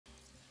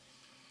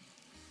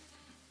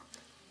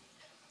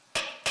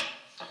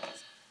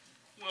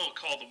I'll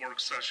call the work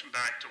session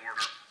back to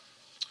order.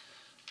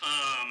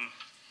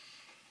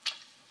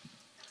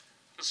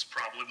 This is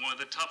probably one of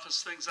the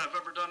toughest things I've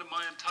ever done in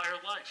my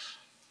entire life.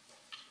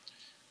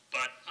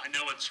 But I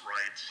know it's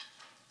right.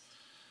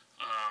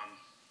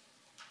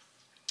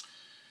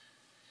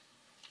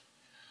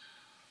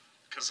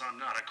 Because I'm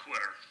not a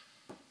quitter.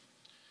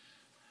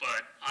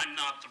 But I'm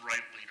not the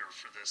right leader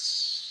for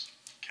this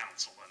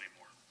council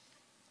anymore.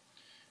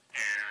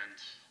 And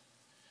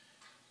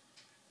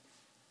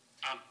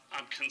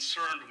I'm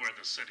concerned where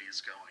the city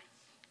is going,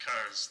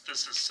 because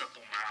this is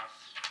simple math,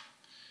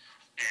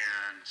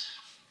 and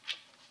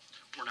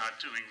we're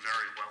not doing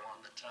very well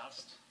on the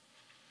test.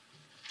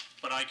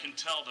 But I can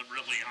tell that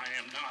really I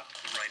am not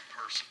the right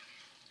person.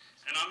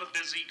 And I'm a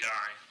busy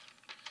guy.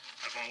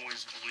 I've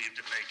always believed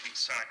in making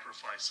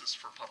sacrifices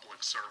for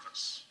public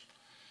service.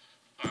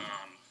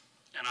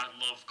 And I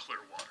love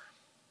Clearwater.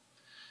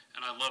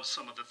 And I love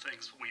some of the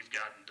things we've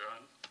gotten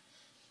done.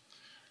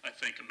 I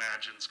think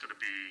Imagine's going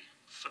to be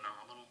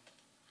phenomenal.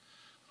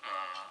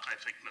 I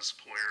think Ms.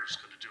 Poyer's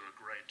going to do a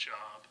great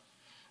job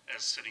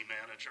as city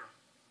manager.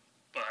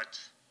 But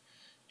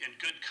in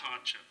good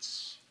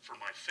conscience, for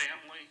my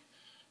family,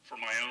 for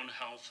my own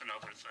health and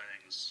other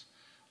things,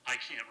 I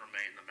can't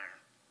remain the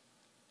mayor.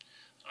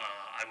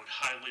 I would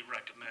highly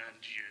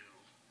recommend you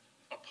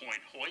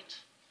appoint Hoyt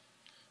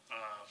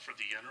for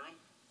the interim.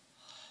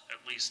 At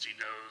least he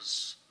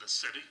knows the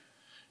city.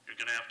 You're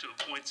going to have to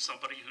appoint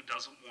somebody who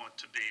doesn't want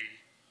to be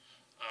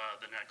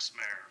the next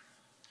mayor.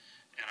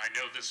 And I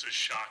know this is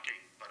shocking,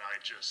 but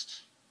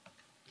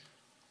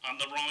I'm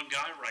the wrong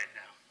guy right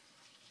now.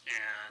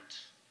 And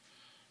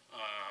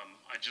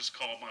I just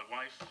called my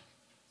wife.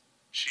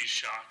 She's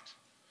shocked.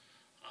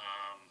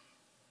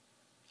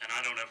 And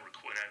I don't ever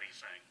quit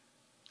anything.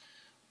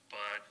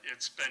 But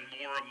it's been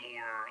more and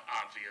more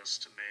obvious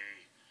to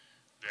me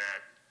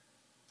that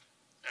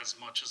as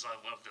much as I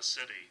love the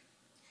city,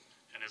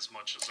 and as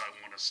much as I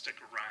want to stick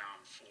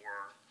around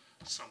for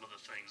some of the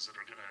things that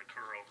are going to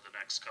occur over the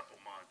next couple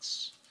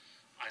months,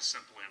 I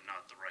simply am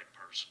not the right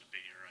person to be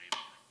here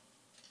anymore.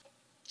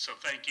 So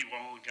thank you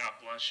all, and God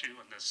bless you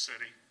in this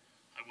city.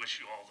 I wish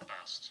you all the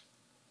best.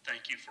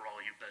 Thank you for all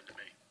you've been to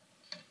me.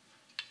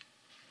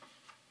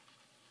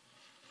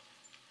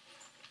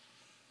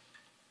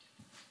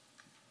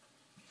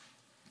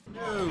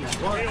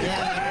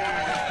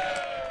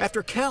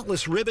 After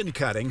countless ribbon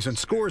cuttings and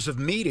scores of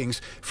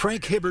meetings,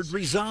 Frank Hibbard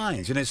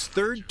resigns in his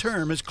third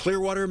term as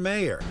Clearwater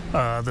mayor.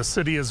 The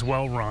city is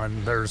well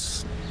run.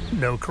 There's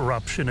no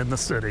corruption in the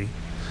city.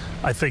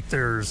 I think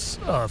there's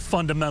a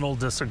fundamental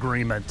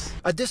disagreement.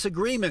 A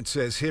disagreement,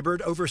 says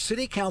Hibbard, over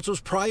city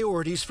council's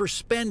priorities for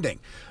spending,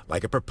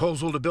 like a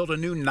proposal to build a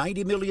new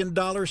 $90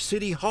 million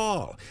city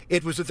hall.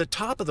 It was at the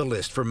top of the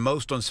list for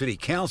most on city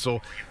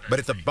council, but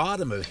at the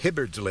bottom of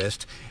Hibbard's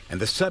list, and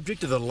the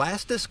subject of the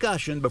last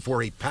discussion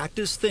before he packed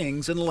his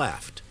things and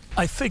left.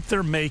 I think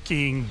they're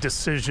making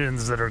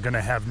decisions that are going to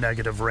have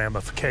negative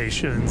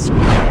ramifications.